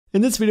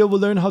In this video, we'll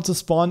learn how to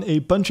spawn a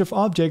bunch of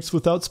objects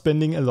without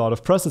spending a lot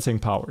of processing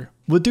power.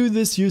 We'll do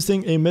this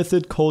using a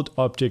method called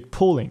object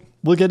pooling.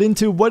 We'll get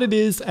into what it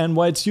is and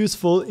why it's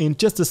useful in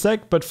just a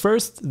sec, but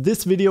first,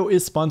 this video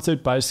is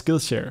sponsored by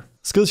Skillshare.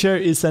 Skillshare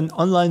is an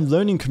online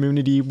learning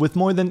community with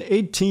more than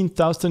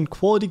 18,000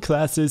 quality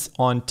classes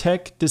on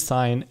tech,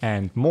 design,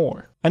 and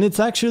more. And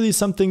it's actually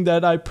something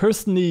that I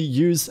personally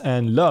use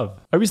and love.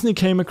 I recently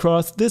came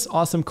across this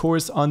awesome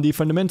course on the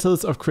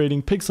fundamentals of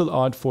creating pixel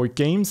art for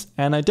games,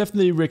 and I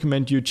definitely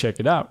recommend you check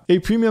it out. A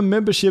premium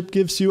membership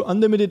gives you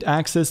unlimited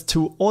access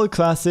to all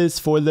classes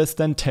for less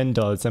than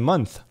 $10 a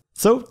month.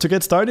 So, to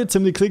get started,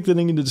 simply click the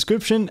link in the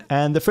description,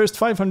 and the first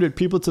 500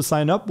 people to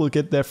sign up will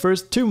get their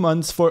first 2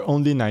 months for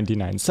only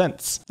 99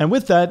 cents. And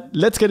with that,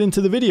 let's get into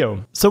the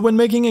video. So when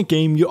making a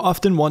game, you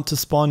often want to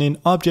spawn in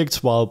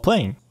objects while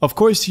playing. Of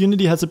course,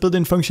 Unity has a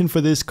built-in function for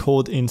this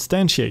called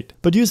instantiate,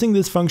 but using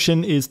this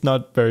function is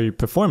not very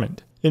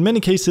performant. In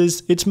many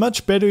cases, it's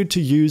much better to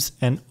use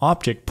an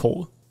object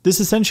pool. This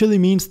essentially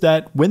means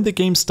that when the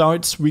game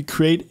starts, we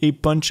create a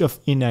bunch of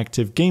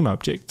inactive game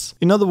objects.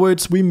 In other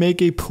words, we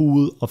make a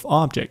pool of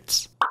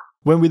objects.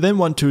 When we then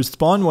want to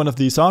spawn one of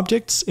these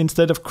objects,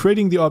 instead of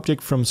creating the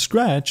object from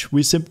scratch,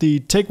 we simply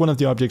take one of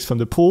the objects from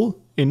the pool,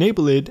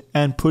 enable it,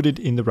 and put it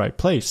in the right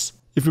place.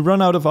 If we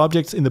run out of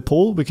objects in the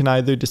pool, we can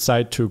either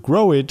decide to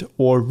grow it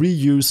or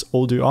reuse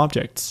older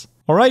objects.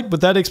 Alright,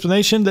 with that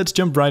explanation, let's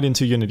jump right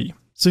into Unity.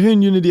 So here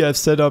in Unity, I've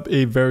set up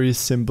a very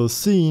simple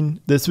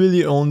scene. There's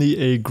really only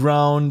a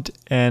ground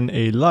and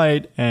a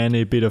light and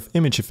a bit of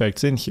image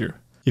effects in here.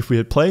 If we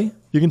hit play,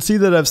 you can see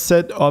that I've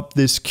set up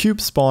this cube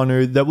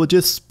spawner that will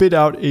just spit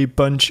out a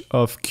bunch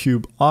of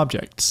cube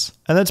objects.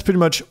 And that's pretty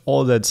much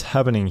all that's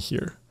happening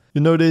here.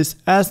 You'll notice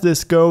as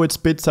this goes, it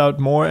spits out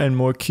more and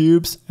more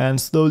cubes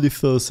and slowly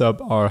fills up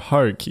our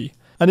hierarchy.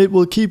 And it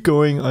will keep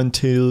going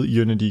until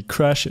Unity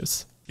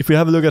crashes. If we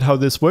have a look at how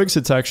this works,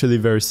 it's actually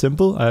very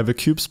simple. I have a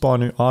cube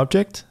spawner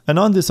object, and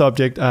on this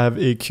object I have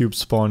a cube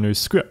spawner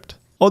script.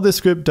 All the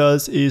script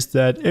does is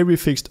that every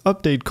fixed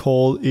update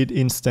call, it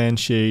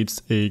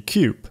instantiates a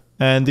cube.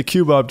 And the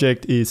cube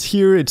object is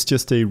here, it's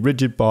just a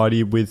rigid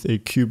body with a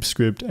cube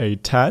script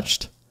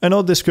attached. And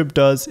all the script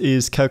does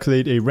is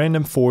calculate a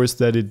random force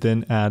that it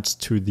then adds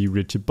to the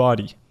rigid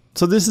body.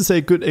 So this is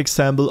a good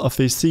example of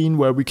a scene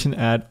where we can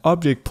add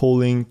object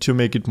pooling to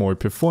make it more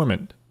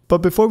performant.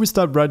 But before we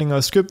start writing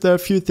our script, there are a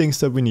few things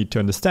that we need to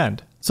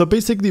understand. So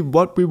basically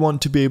what we want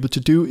to be able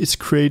to do is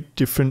create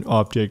different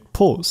object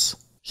pools.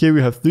 Here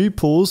we have 3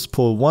 pools,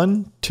 pool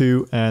 1,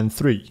 2, and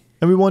 3.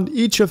 And we want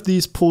each of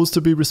these pools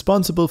to be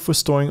responsible for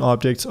storing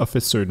objects of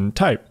a certain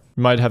type.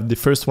 We might have the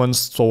first one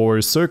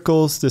store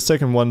circles, the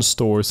second one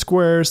store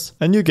squares,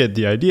 and you get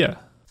the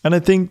idea. And I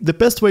think the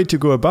best way to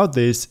go about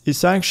this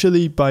is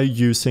actually by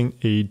using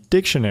a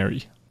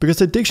dictionary. Because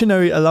a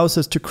dictionary allows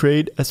us to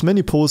create as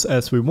many pools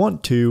as we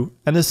want to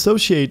and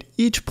associate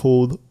each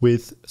pool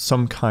with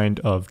some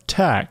kind of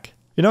tag.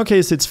 In our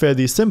case, it's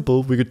fairly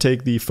simple. We could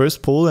take the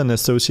first pool and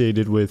associate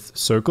it with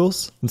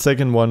circles, the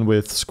second one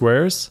with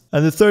squares,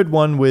 and the third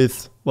one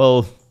with,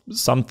 well,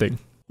 something.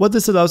 What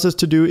this allows us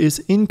to do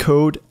is in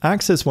code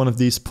access one of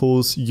these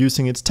pools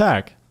using its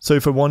tag. So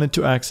if I wanted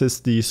to access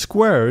the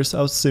squares,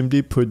 I'll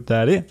simply put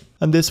that in.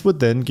 And this would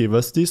then give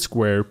us the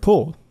square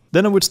pool.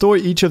 Then I would store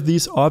each of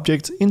these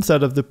objects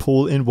inside of the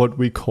pool in what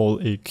we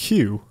call a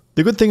queue.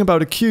 The good thing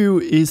about a queue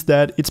is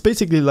that it's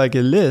basically like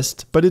a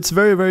list, but it's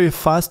very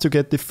fast to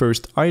get the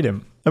first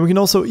item. And we can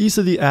also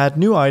easily add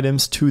new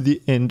items to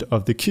the end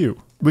of the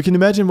queue. We can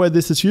imagine why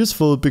this is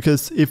useful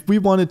because if we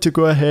wanted to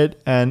go ahead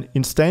and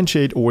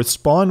instantiate or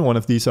spawn one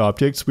of these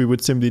objects, we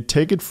would simply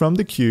take it from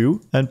the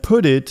queue and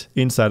put it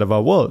inside of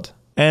our world.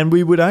 And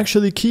we would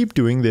actually keep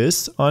doing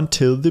this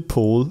until the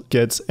pool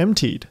gets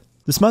emptied.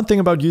 The smart thing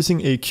about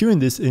using a queue in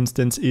this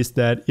instance is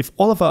that if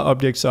all of our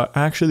objects are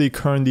actually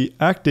currently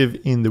active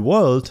in the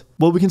world,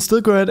 well, we can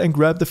still go ahead and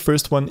grab the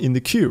first one in the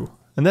queue.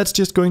 And that's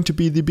just going to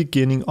be the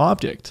beginning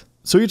object.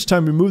 So each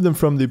time we move them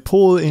from the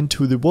pool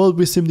into the world,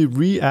 we simply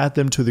re-add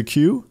them to the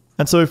queue.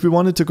 And so if we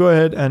wanted to go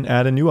ahead and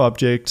add a new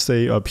object,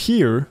 say up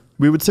here,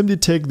 we would simply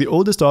take the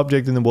oldest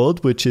object in the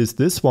world, which is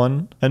this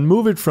one, and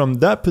move it from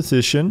that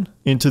position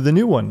into the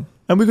new one.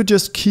 And we could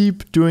just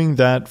keep doing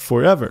that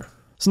forever.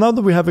 So now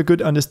that we have a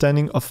good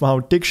understanding of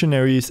how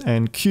dictionaries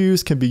and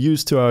queues can be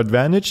used to our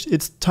advantage,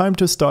 it's time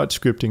to start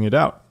scripting it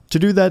out. To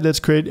do that, let's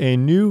create a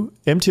new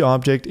empty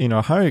object in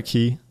our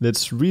hierarchy.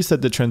 Let's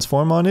reset the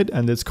transform on it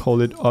and let's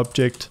call it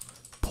object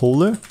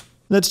pooler.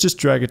 Let's just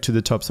drag it to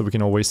the top so we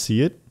can always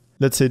see it.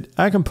 Let's hit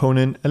add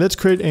component and let's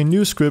create a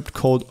new script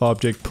called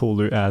object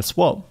pooler as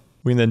well.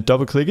 We can then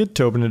double click it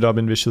to open it up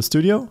in Visual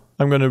Studio.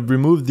 I'm going to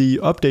remove the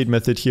update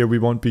method here, we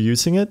won't be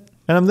using it.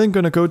 And I'm then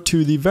going to go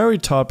to the very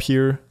top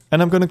here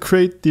and I'm going to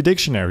create the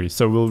dictionary.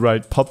 So we'll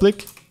write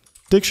public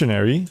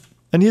dictionary.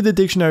 And here the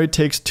dictionary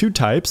takes 2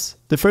 types.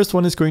 The first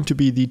one is going to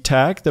be the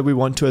tag that we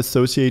want to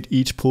associate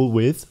each pool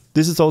with.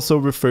 This is also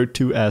referred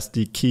to as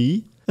the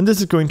key. And this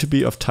is going to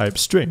be of type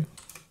string.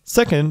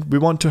 Second, we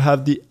want to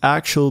have the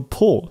actual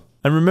pool.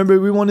 And remember,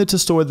 we wanted to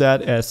store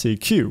that as a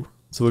queue.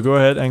 So we'll go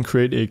ahead and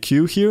create a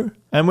queue here.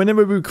 And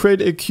whenever we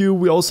create a queue,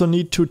 we also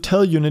need to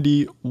tell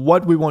Unity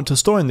what we want to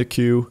store in the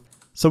queue.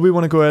 So we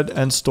want to go ahead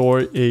and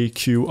store a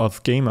queue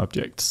of game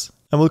objects.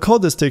 And we'll call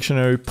this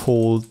dictionary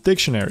pool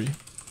dictionary.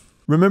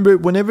 Remember,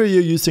 whenever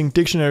you're using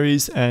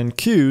dictionaries and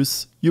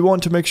queues, you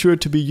want to make sure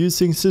to be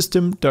using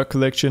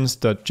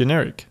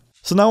system.collections.generic.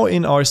 So now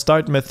in our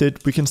start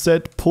method, we can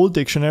set pool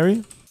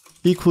dictionary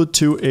equal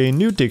to a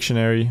new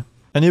dictionary.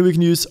 And here we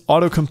can use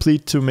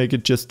autocomplete to make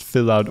it just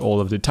fill out all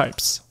of the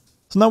types.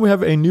 So now we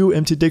have a new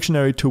empty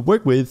dictionary to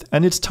work with,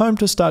 and it's time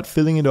to start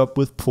filling it up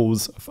with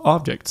pools of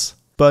objects.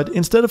 But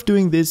instead of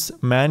doing this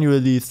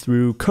manually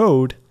through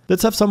code,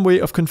 let's have some way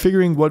of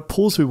configuring what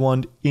pools we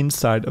want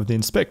inside of the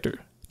inspector.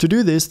 To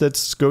do this,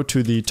 let's go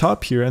to the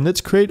top here and let's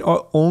create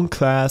our own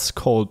class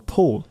called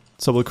pool.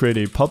 So we'll create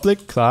a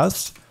public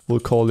class, we'll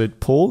call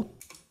it pool.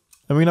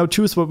 And we now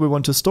choose what we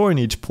want to store in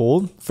each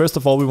pool. First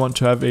of all, we want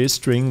to have a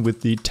string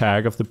with the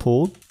tag of the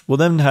pool. We'll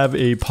then have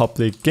a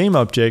public game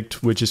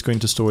object, which is going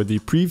to store the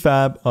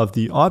prefab of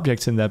the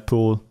objects in that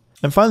pool.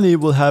 And finally,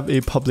 we'll have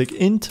a public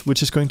int,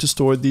 which is going to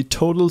store the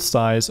total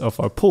size of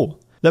our pool.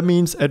 That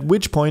means at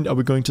which point are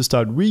we going to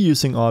start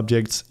reusing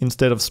objects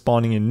instead of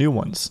spawning in new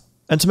ones.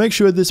 And to make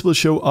sure this will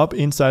show up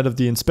inside of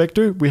the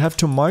inspector, we have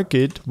to mark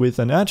it with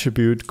an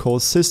attribute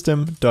called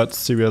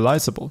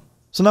system.serializable.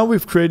 So now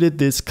we've created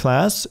this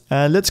class,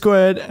 and let's go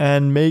ahead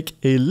and make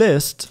a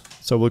list.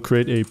 So we'll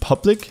create a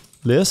public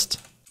list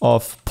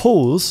of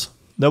pools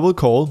that we'll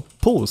call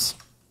pools.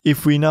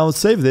 If we now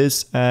save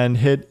this and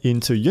head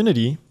into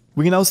Unity,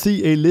 we can now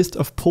see a list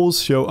of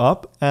pools show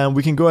up, and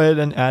we can go ahead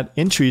and add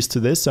entries to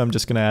this. So I'm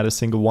just going to add a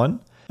single one.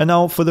 And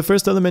now for the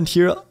first element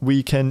here,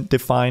 we can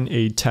define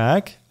a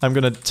tag. I'm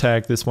going to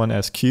tag this one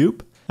as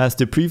cube. As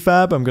the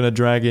prefab, I'm going to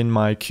drag in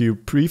my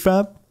cube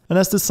prefab. And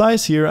as the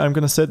size here, I'm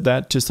going to set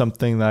that to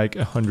something like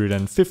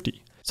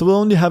 150. So we'll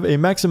only have a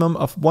maximum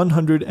of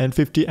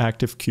 150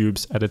 active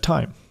cubes at a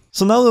time.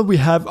 So now that we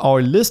have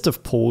our list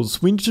of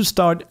pools, we need to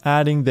start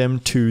adding them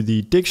to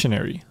the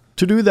dictionary.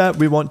 To do that,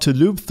 we want to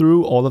loop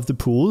through all of the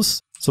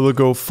pools. So we'll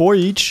go for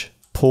each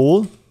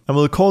pool, and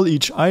we'll call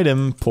each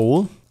item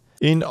pool.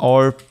 In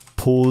our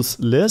pools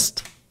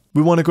list,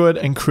 we want to go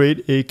ahead and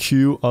create a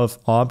queue of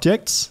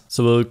objects.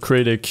 So we'll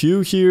create a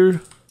queue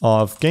here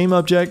of game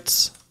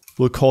objects.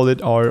 We'll call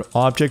it our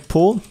object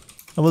pool,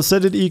 and we'll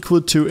set it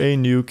equal to a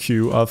new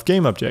queue of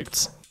game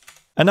objects.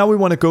 And now we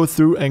want to go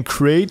through and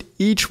create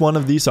each one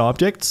of these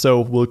objects.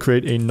 So we'll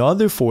create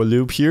another for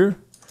loop here.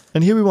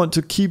 And here we want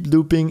to keep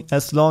looping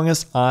as long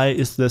as I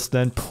is less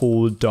than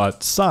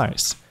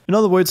pool.size. In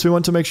other words, we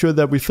want to make sure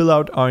that we fill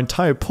out our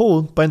entire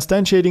pool by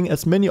instantiating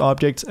as many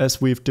objects as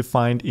we've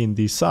defined in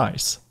the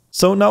size.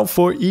 So now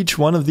for each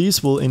one of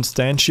these, we'll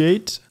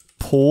instantiate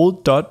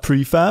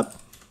pool.prefab,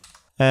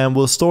 and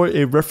we'll store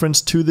a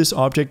reference to this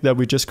object that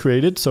we just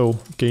created. So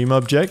game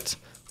object,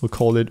 we'll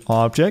call it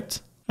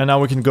object. And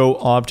now we can go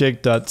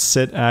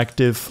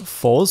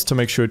object.setActiveFalse to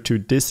make sure to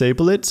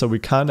disable it so we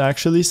can't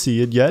actually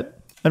see it yet.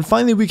 And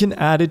finally, we can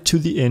add it to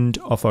the end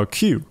of our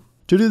queue.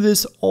 To do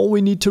this, all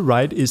we need to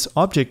write is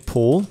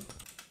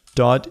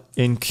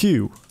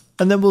object_pool.enqueue,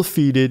 and then we'll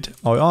feed it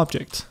our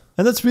object.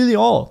 And that's really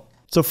all.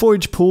 So for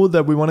each pool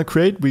that we want to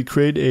create, we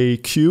create a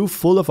queue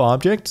full of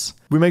objects.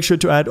 We make sure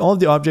to add all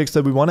the objects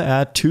that we want to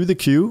add to the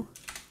queue.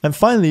 And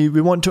finally,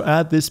 we want to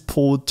add this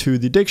pool to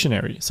the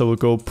dictionary. So we'll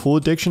go pool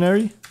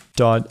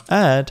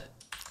dictionary.add,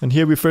 and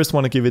here we first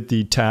want to give it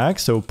the tag,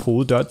 so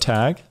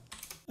pool.tag,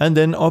 and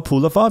then our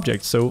pool of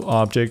objects, so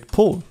object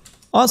pool.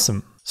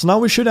 Awesome. So now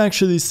we should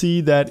actually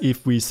see that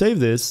if we save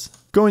this,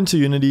 go into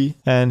Unity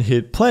and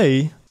hit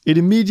play, it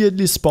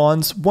immediately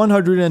spawns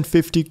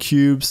 150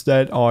 cubes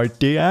that are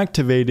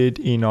deactivated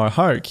in our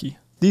hierarchy.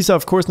 These are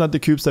of course not the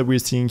cubes that we're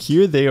seeing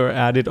here, they are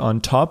added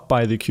on top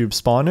by the cube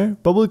spawner,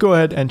 but we'll go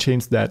ahead and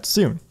change that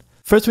soon.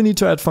 First we need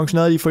to add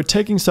functionality for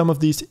taking some of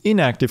these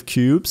inactive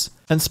cubes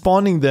and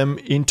spawning them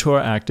into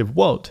our active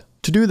world.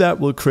 To do that,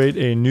 we'll create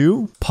a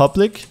new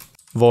public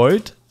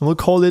void, and we'll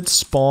call it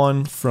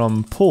spawn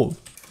from pool.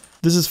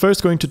 This is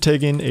first going to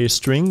take in a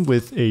string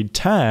with a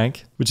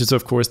tag, which is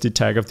of course the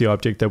tag of the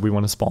object that we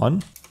want to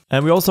spawn.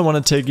 And we also want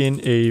to take in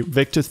a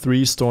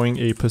vector3 storing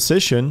a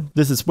position.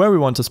 This is where we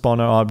want to spawn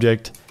our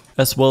object,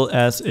 as well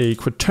as a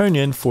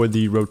quaternion for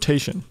the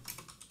rotation.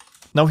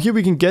 Now here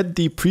we can get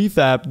the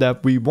prefab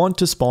that we want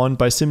to spawn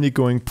by simply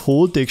going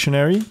pool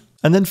dictionary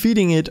and then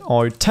feeding it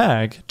our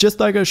tag, just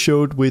like I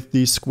showed with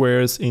the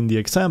squares in the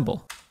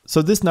example.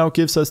 So this now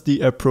gives us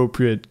the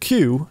appropriate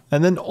queue,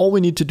 and then all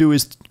we need to do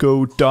is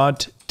go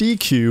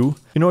 .dequeue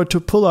in order to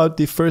pull out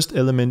the first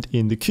element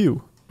in the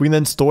queue. We can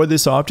then store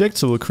this object,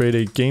 so we'll create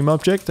a game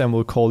object and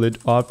we'll call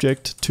it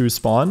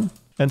object_to_spawn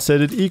and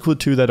set it equal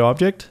to that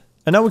object.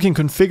 And now we can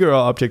configure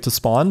our object to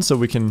spawn, so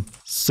we can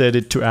set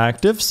it to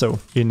active, so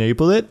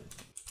enable it.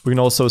 We can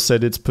also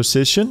set its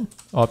position.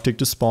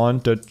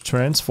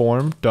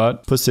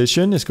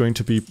 Object_to_spawn.transform.position is going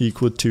to be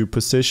equal to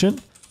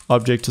position.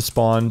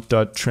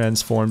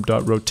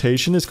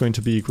 Object_to_spawn.transform.rotation is going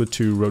to be equal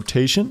to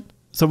rotation.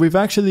 So we've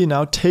actually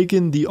now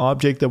taken the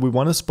object that we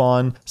want to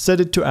spawn, set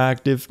it to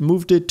active,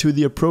 moved it to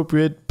the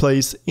appropriate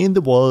place in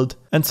the world,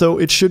 and so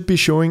it should be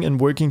showing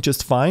and working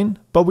just fine.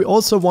 But we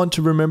also want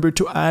to remember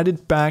to add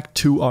it back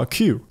to our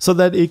queue so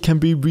that it can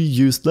be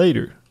reused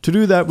later. To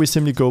do that, we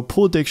simply go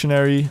pull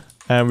dictionary,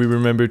 and we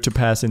remember to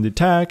pass in the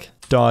tag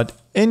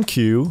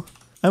 .enqueue,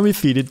 and we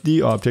feed it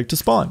the object to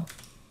spawn.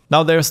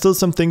 Now there are still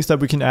some things that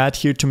we can add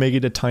here to make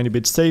it a tiny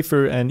bit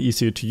safer and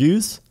easier to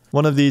use.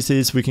 One of these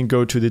is we can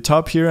go to the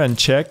top here and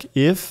check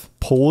if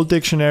poll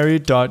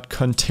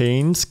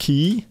dictionary.contains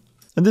key.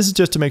 And this is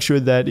just to make sure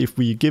that if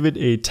we give it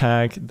a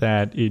tag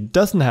that it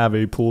doesn't have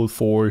a poll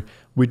for,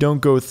 we don't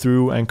go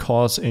through and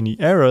cause any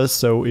errors.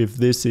 So if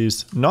this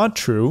is not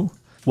true,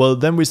 well,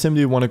 then we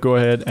simply want to go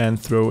ahead and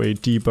throw a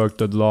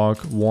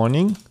debug.log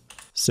warning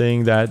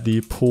saying that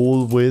the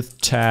poll with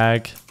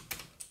tag,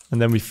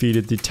 and then we feed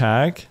it the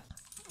tag,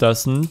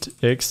 doesn't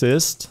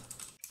exist.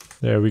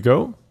 There we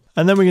go.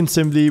 And then we can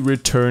simply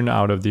return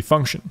out of the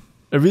function.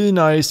 A really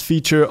nice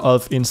feature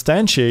of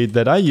instantiate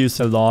that I use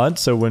a lot,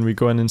 so when we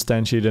go and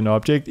instantiate an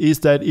object, is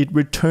that it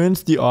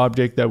returns the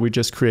object that we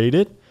just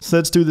created. So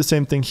let's do the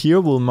same thing here.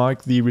 We'll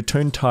mark the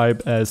return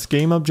type as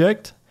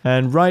GameObject.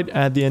 And right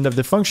at the end of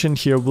the function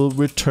here, we'll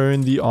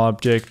return the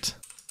object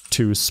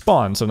to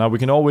spawn. So now we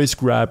can always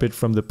grab it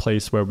from the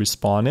place where we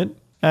spawn it.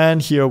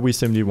 And here we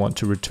simply want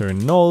to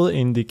return null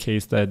in the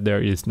case that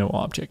there is no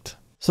object.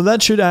 So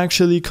that should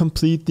actually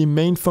complete the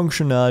main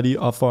functionality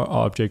of our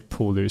object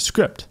puller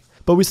script.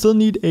 But we still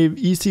need an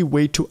easy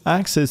way to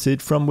access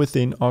it from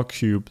within our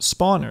cube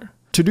spawner.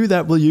 To do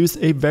that, we'll use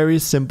a very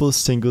simple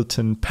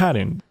singleton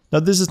pattern. Now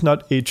this is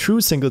not a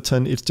true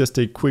singleton, it's just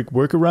a quick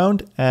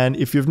workaround. And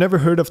if you've never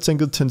heard of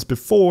singletons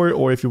before,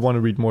 or if you want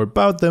to read more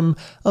about them,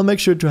 I'll make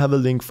sure to have a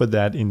link for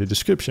that in the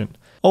description.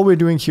 All we're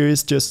doing here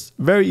is just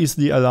very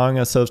easily allowing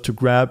ourselves to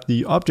grab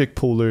the object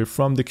puller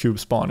from the cube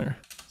spawner.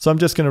 So I'm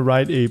just going to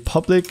write a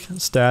public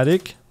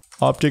static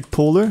object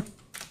puller,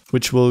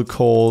 which we'll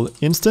call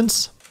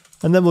instance.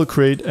 And then we'll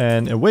create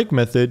an awake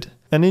method.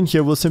 And in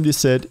here, we'll simply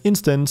set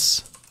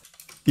instance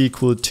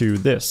equal to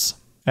this.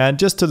 And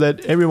just to let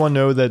everyone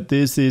know that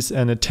this is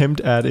an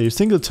attempt at a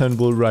singleton,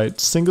 we'll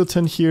write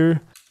singleton here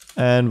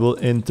and we'll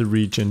end the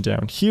region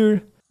down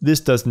here.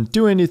 This doesn't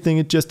do anything.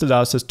 It just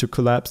allows us to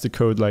collapse the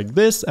code like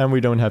this and we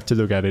don't have to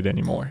look at it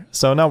anymore.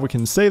 So now we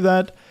can save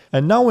that.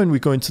 And now when we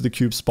go into the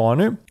cube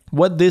spawner,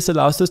 what this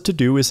allows us to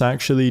do is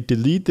actually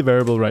delete the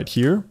variable right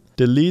here,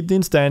 delete the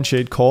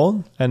instantiate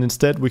call, and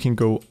instead we can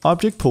go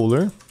object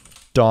puller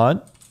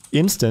dot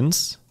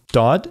instance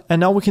dot, and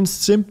now we can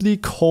simply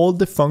call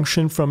the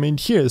function from in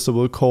here. So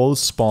we'll call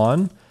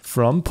spawn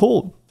from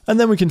pull, and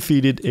then we can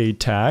feed it a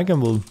tag,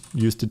 and we'll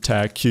use the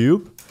tag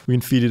cube. We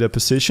can feed it a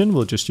position.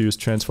 We'll just use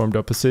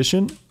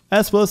transform.position,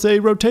 as well as a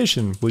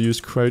rotation. We'll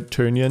use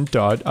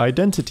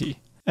criterion.identity,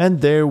 and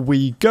there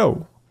we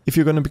go. If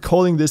you're going to be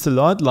calling this a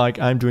lot like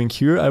I'm doing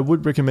here, I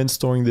would recommend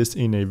storing this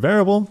in a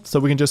variable. So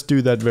we can just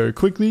do that very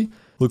quickly.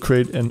 We'll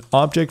create an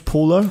object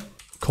puller,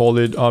 call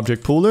it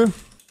object puller.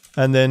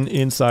 And then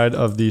inside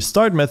of the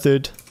start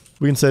method,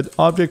 we can set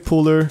object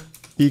puller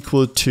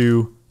equal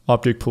to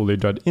object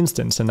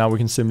puller.instance. And now we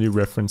can simply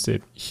reference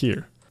it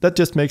here. That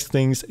just makes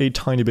things a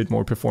tiny bit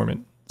more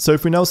performant. So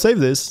if we now save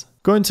this,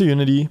 go into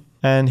Unity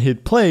and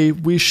hit play,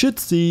 we should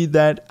see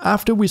that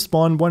after we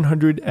spawn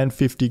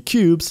 150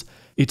 cubes,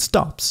 it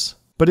stops.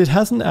 But it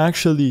hasn't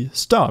actually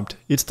stopped.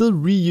 It's still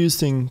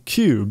reusing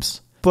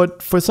cubes.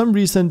 But for some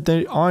reason,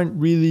 they aren't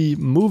really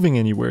moving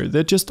anywhere.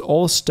 They're just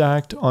all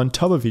stacked on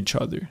top of each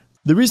other.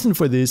 The reason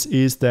for this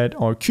is that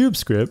our cube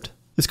script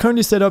is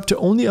currently set up to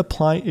only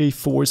apply a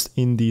force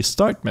in the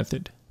start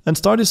method. And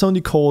start is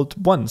only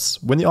called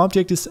once when the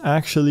object is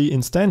actually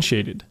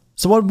instantiated.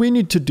 So what we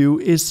need to do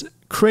is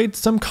create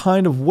some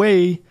kind of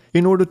way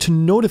in order to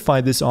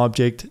notify this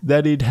object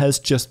that it has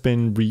just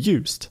been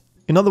reused.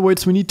 In other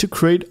words, we need to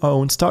create our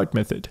own start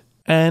method.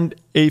 And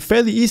a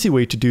fairly easy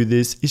way to do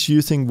this is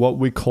using what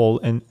we call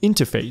an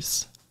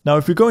interface. Now,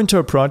 if we go into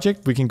a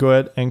project, we can go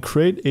ahead and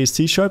create a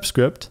C#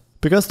 script.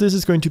 Because this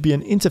is going to be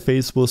an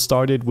interface, we'll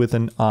start it with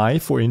an I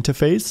for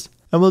interface,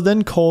 and we'll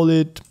then call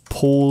it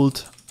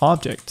pulled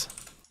object.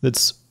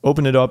 Let's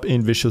open it up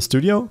in Visual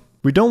Studio.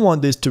 We don't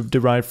want this to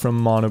derive from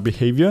mono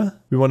behavior.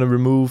 We want to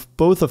remove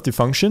both of the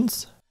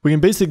functions. We can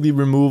basically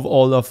remove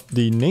all of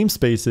the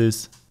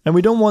namespaces. And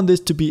we don't want this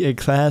to be a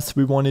class,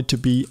 we want it to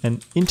be an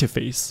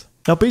interface.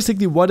 Now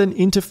basically what an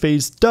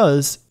interface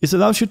does is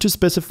allows you to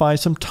specify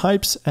some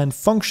types and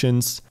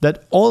functions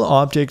that all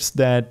objects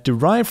that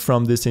derive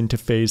from this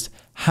interface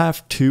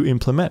have to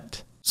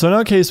implement. So in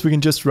our case, we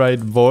can just write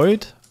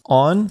void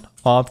on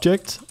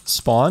object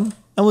spawn,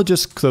 and we'll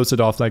just close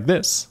it off like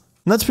this.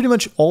 And that's pretty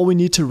much all we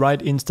need to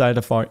write inside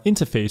of our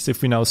interface.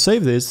 If we now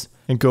save this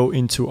and go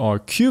into our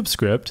cube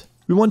script,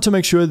 we want to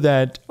make sure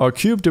that our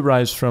cube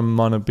derives from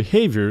mono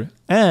behavior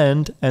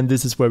and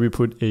this is where we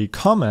put a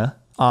comma,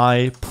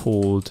 I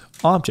pulled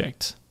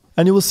object.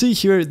 And you will see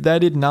here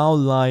that it now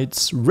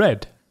lights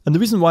red. And the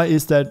reason why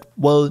is that,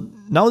 well,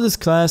 now this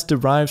class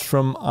derives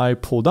from I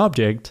pulled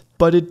object,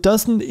 but it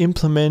doesn't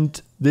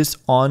implement this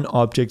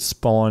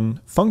onObjectSpawn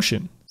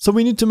function. So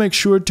we need to make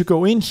sure to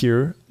go in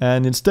here,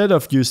 and instead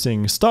of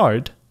using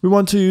start, we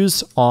want to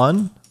use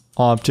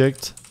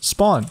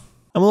onObjectSpawn.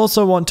 And we'll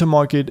also want to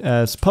mark it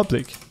as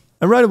public.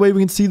 And right away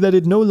we can see that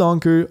it no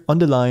longer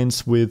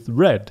underlines with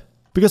red,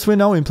 because we're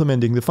now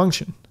implementing the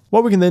function.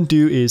 What we can then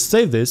do is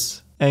save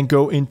this and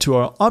go into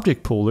our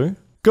object pooler,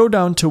 go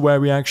down to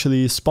where we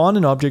actually spawn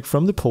an object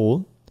from the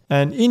pool,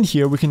 and in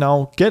here we can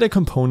now get a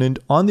component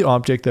on the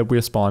object that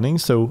we're spawning.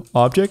 So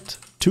object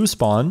to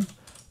spawn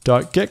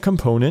dot get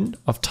component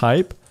of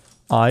type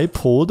I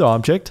pulled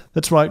object.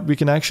 That's right, we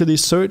can actually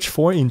search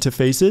for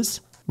interfaces.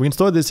 We can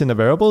store this in a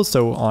variable,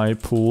 so I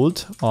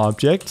pulled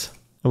object,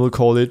 and we'll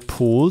call it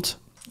pulled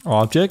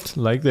object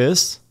like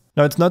this.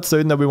 Now it's not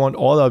certain that we want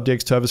all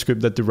objects to have a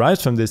script that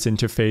derives from this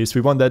interface.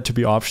 We want that to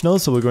be optional,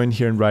 so we'll go in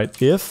here and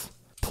write if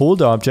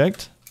pulled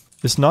object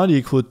is not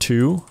equal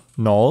to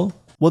null.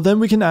 Well, then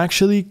we can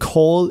actually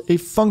call a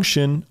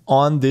function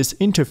on this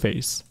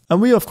interface.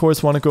 And we of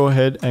course want to go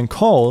ahead and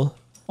call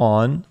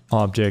on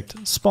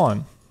object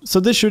spawn. So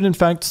this should in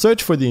fact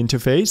search for the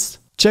interface,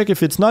 check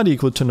if it's not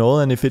equal to null,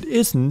 and if it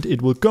isn't,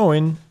 it will go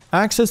in,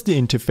 access the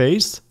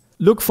interface,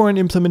 look for an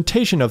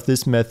implementation of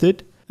this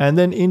method, and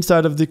then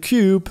inside of the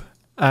cube,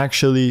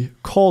 actually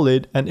call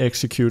it and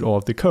execute all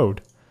of the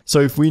code. So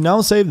if we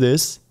now save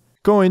this,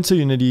 go into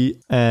Unity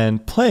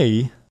and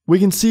play, we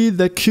can see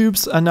that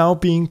cubes are now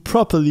being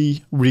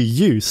properly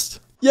reused.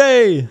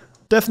 Yay!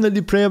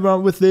 Definitely play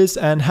around with this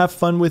and have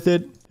fun with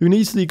it. You can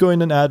easily go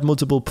in and add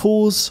multiple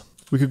pools.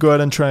 We could go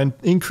ahead and try and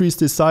increase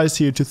the size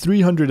here to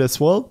 300 as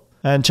well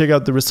and check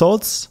out the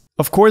results.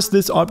 Of course,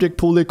 this object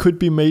pooler could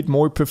be made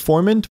more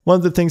performant. One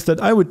of the things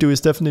that I would do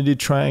is definitely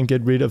try and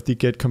get rid of the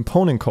get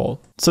component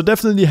call. So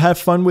definitely have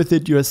fun with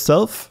it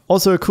yourself.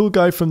 Also, a cool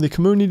guy from the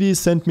community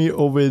sent me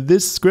over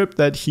this script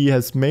that he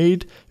has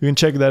made. You can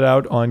check that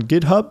out on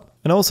GitHub.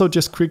 And also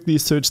just quickly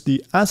searched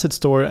the asset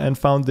store and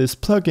found this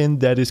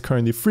plugin that is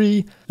currently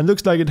free and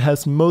looks like it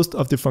has most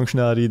of the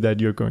functionality that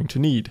you're going to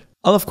need.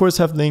 I'll of course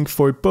have links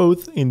for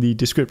both in the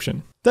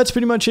description. That's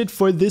pretty much it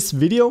for this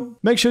video.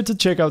 Make sure to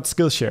check out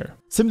Skillshare.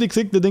 Simply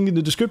click the link in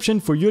the description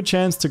for your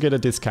chance to get a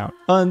discount.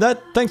 Other than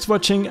that, thanks for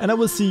watching, and I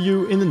will see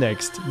you in the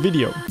next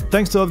video.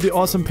 Thanks to all of the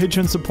awesome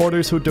Patreon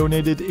supporters who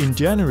donated in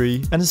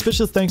January, and a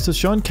special thanks to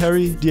Sean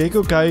Carey,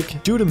 Diego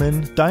Gaik,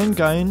 Judaman, Diane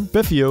Guyan,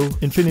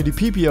 Beffio, Infinity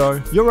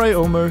PPR, Yorai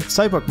Omer,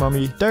 Cyborg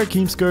Mummy, Derek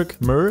Keemskirk,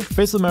 Mur,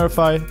 Faisal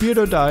Marify,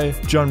 Beardo Die,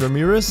 John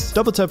Ramirez,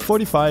 Double Tap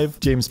 45,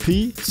 James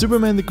P,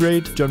 Superman the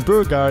Great, John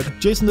Beauregard,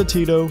 Jason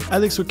Latito,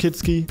 Alex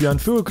Rokitsky,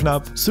 Björn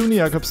Furuknapp, Suni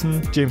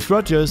Jakobsen, James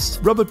Rogers,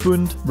 Robert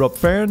Bund, Rob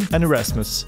Farron, and Erasmus.